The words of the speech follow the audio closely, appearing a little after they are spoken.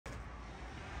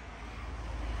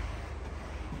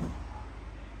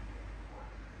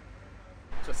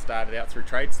started out through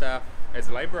trade staff as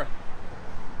a labourer,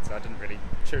 so I didn't really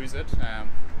choose it. I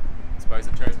suppose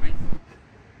it chose me.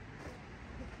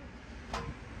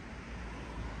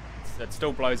 It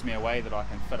still blows me away that I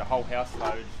can fit a whole house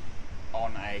load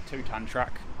on a 2-ton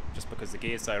truck just because the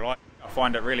gear's so light. I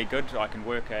find it really good. I can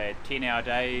work a 10-hour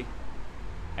day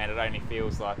and it only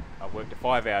feels like I've worked a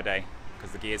 5-hour day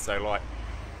because the gear's so light.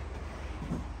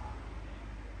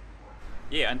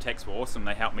 Yeah, INTAKS were awesome.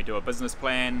 They helped me do a business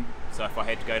plan, so if I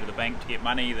had to go to the bank to get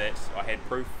money, that I had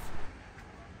proof.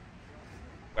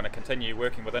 I'm going to continue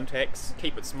working with INTAKS,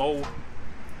 keep it small,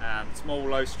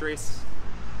 low stress,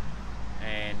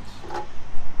 and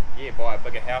yeah, buy a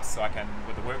bigger house so I can,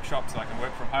 with the workshop, so I can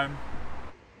work from home.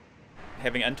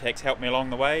 Having INTAKS helped me along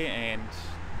the way, and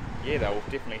yeah, they'll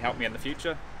definitely help me in the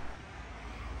future.